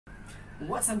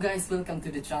What's up guys, welcome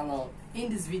to the channel. In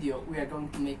this video we are going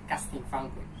to make casting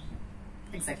foundry,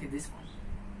 exactly this one.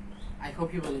 I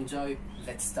hope you will enjoy.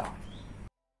 Let's start.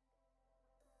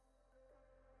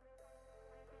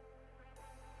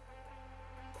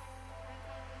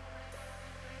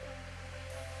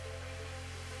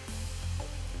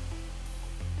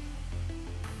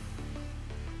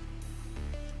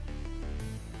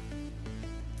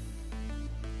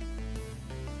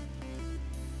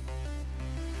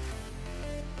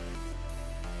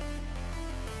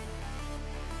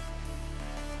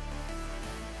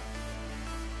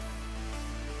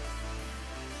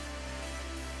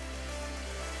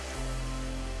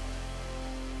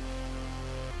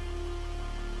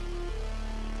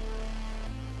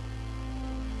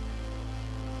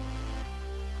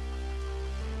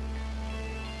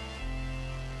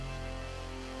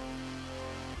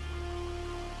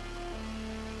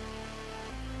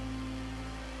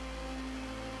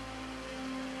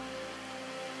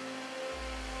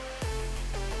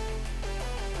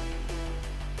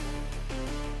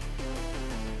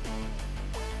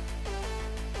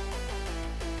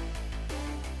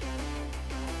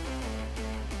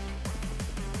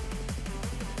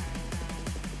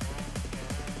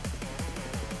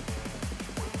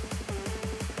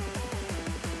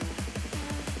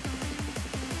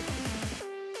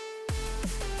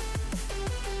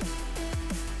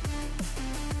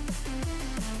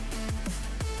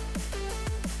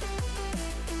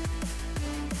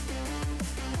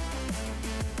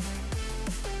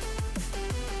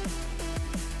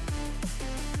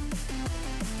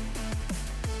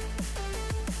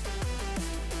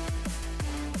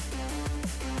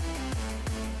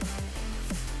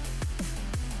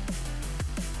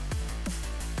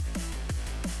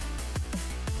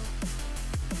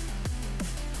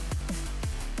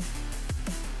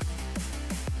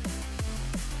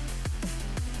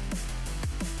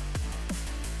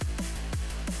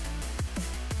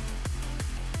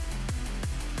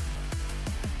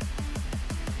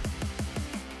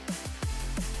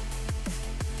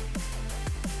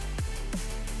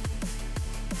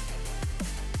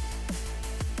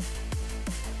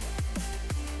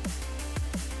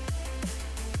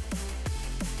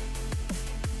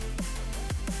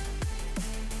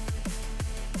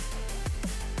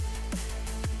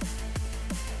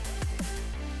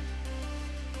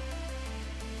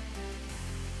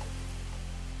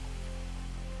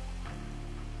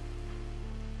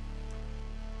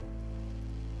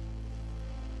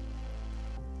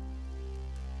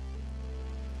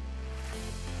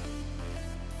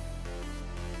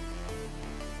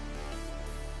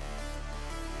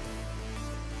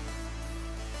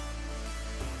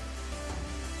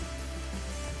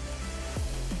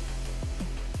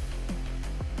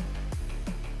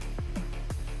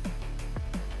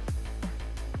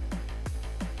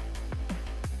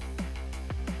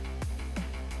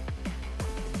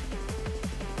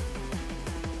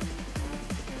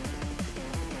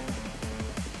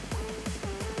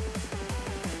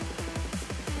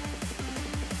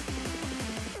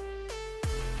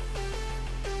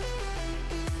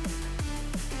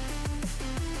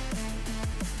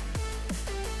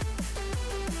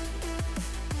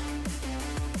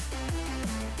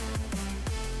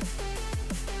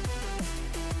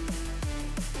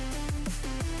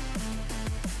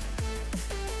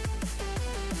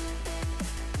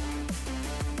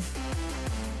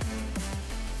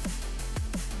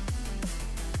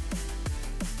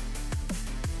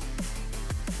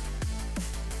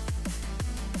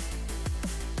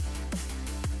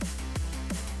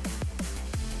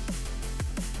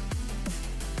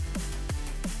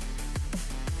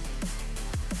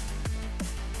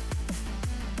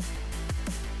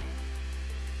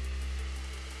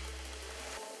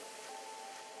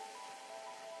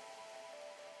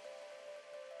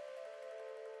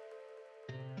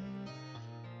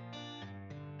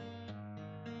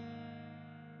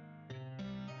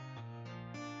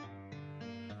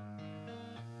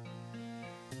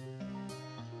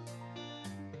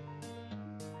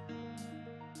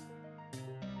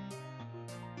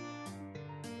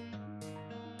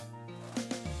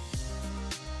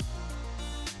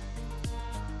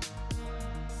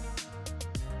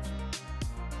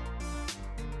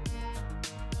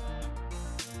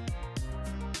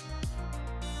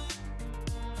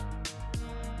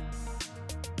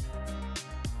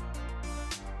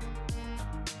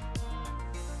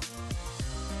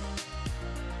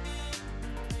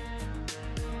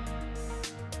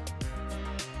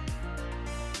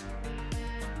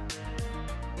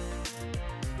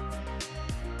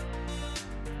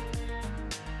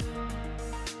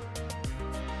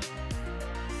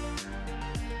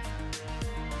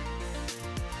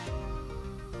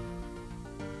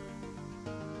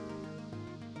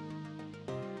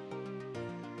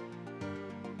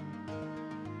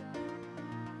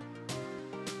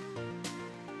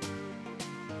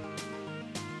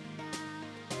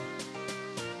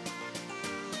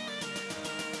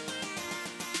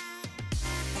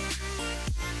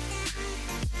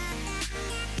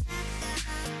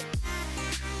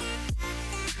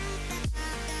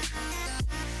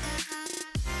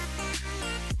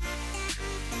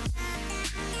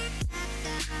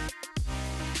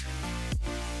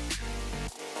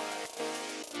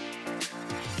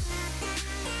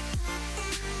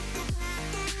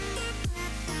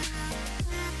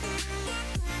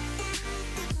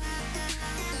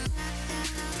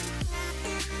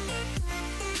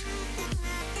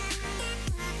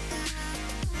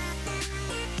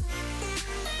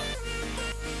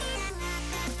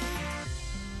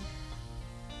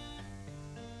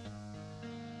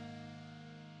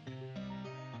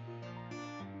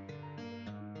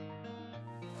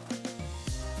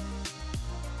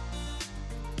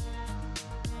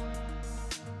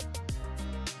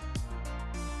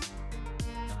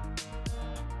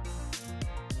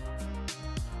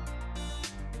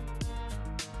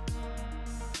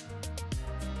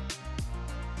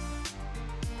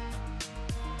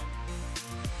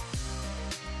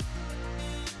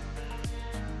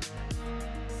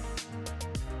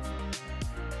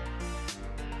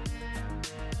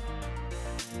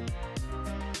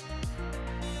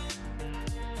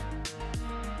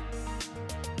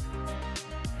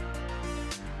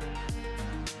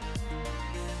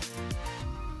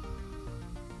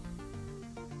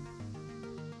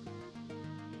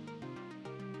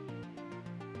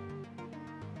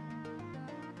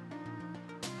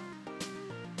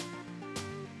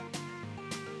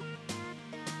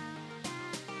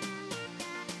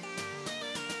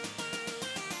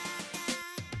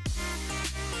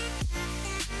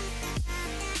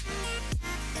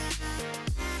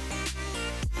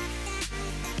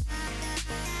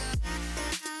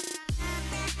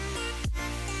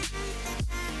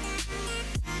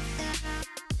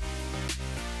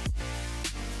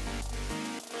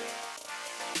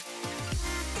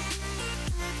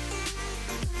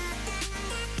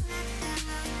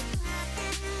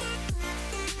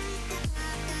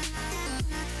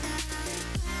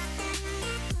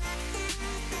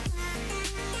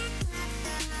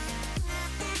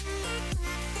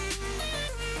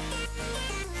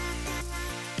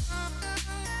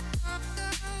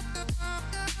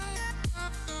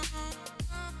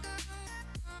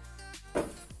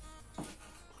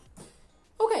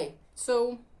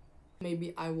 So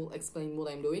maybe I will explain what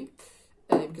I'm doing,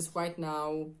 because right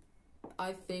now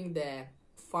I think the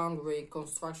foundry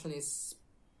construction is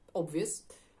obvious,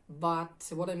 but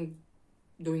what I'm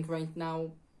doing right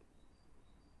now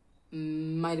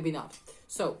might be not.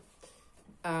 So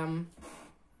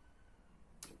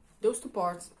those two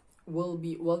parts will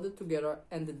be welded together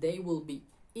and they will be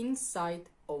inside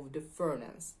of the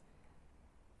furnace.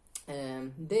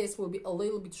 This will be a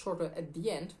little bit shorter at the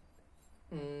end.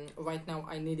 Right now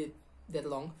I need it that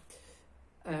long,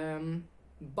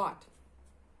 but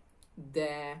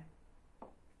the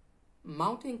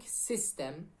mounting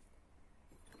system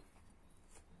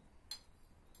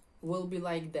will be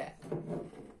like that.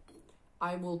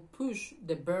 I will push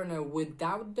the burner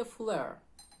without the flare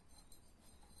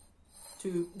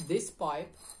to this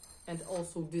pipe and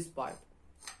also this pipe.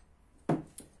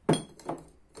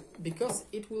 Because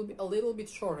it will be a little bit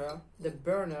shorter, the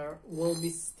burner will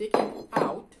be sticking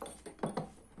out,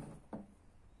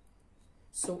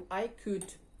 so I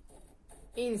could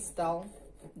install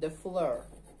the flare.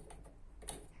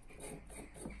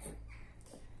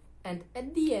 And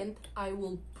at the end I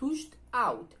will push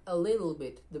out a little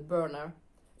bit the burner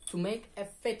to make a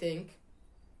fitting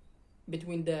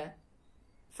between the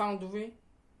foundry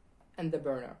and the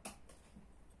burner.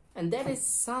 And that is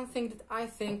something that I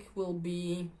think will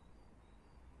be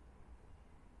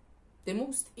the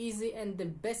most easy and the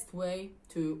best way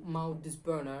to mount this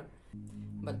burner.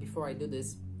 But before I do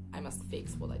this, I must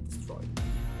fix what I destroyed.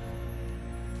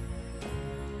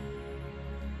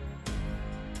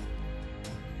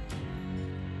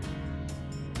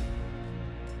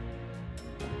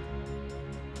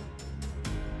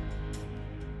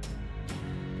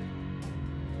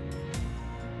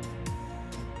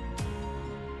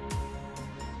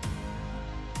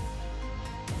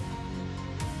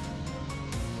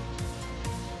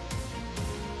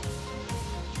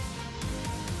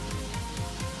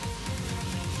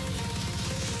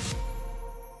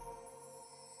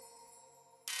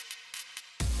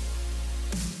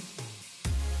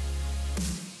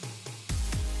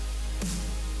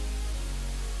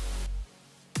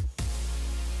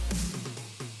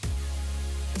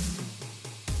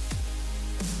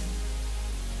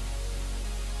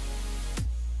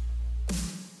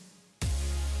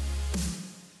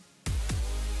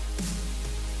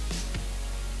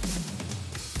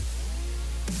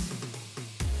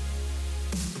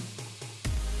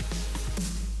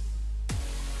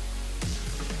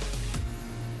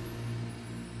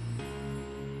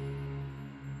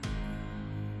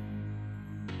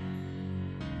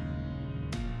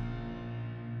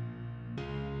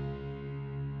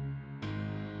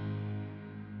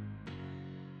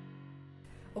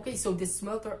 Okay, so this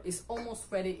smelter is almost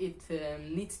ready. It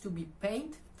needs to be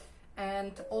painted,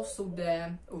 and also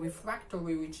the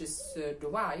refractory, which is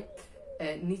dry,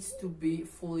 needs to be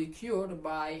fully cured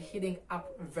by heating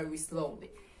up very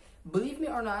slowly. Believe me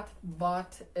or not,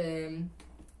 but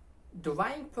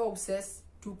drying process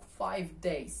took 5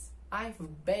 days. I've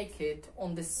baked it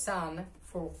on the sun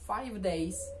for 5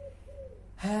 days,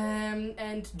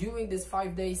 and during these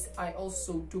 5 days I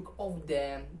also took off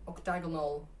the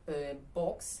octagonal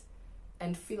box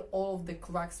and fill all of the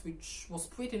cracks, which was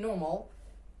pretty normal.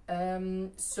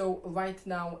 So right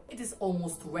now it is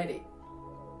almost ready.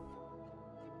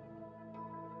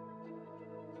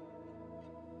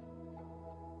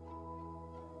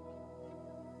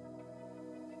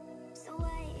 So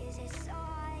why is it so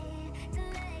hard to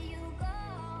let you go?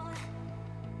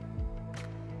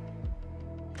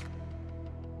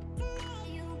 To let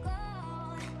you go.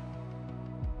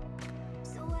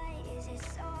 So why is it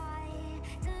so hard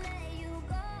to let you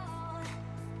go?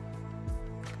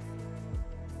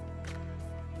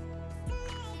 To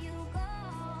let you go.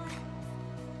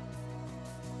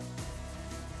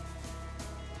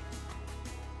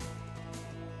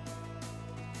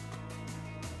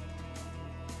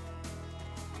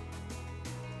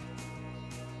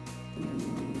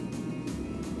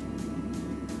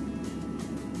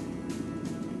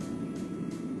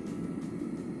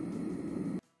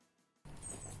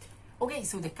 Okay,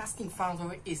 so the casting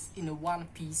foundry is in one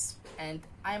piece, and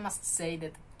I must say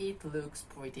that it looks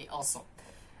pretty awesome.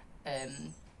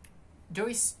 There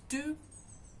is two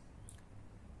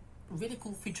really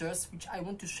cool features which I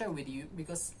want to share with you,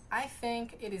 because I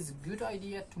think it is a good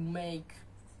idea to make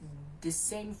the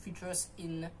same features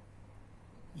in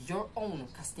your own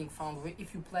casting foundry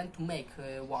if you plan to make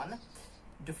one.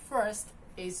 The first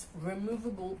is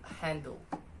removable handle.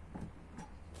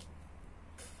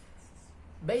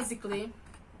 Basically,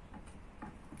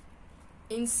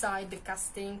 inside the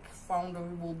casting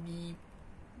foundry will be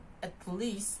at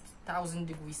least 1000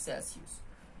 degrees Celsius.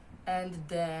 and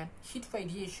the heat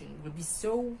radiation will be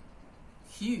so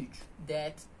huge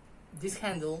that this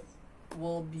handle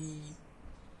will be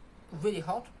really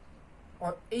hot,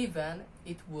 or even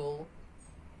it will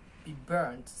be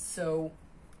burned. So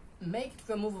make it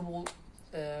removable,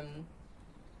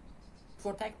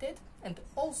 protect it, and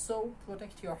also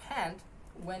protect your hand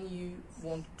when you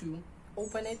want to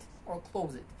open it or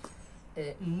close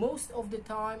it. Most of the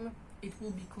time it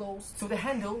will be closed, so the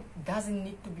handle doesn't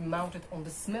need to be mounted on the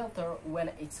smelter when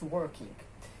it's working.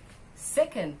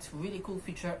 Second really cool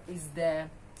feature is the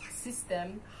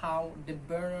system how the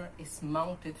burner is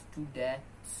mounted to the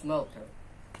smelter.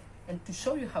 And to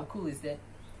show you how cool is that,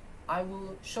 I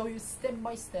will show you step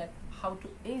by step how to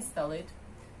install it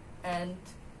and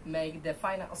make the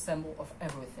final assemble of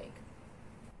everything.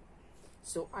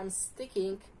 So I'm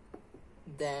sticking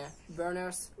the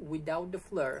burners without the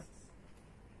flare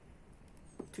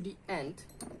to the end,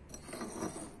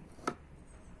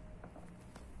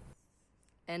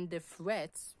 and the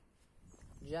threads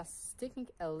just sticking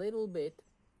a little bit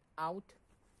out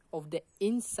of the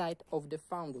inside of the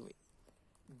foundry.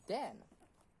 Then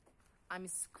I'm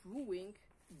screwing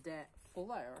the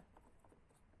flare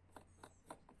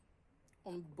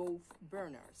on both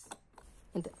burners,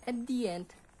 and at the end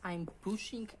I'm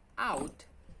pushing out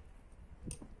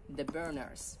the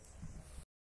burners.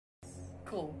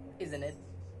 Cool, isn't it?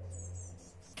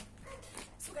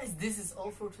 So guys, this is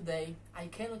all for today. I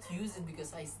cannot use it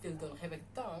because I still don't have a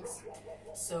tongs.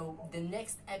 So the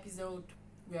next episode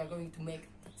we are going to make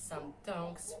some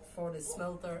tongs for the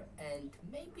smelter and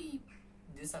maybe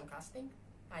do some casting.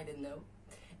 I don't know.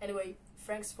 Anyway,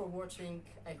 thanks for watching.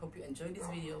 I hope you enjoyed this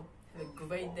video. Have a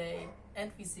great day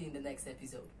and we see you in the next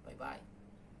episode. Bye bye.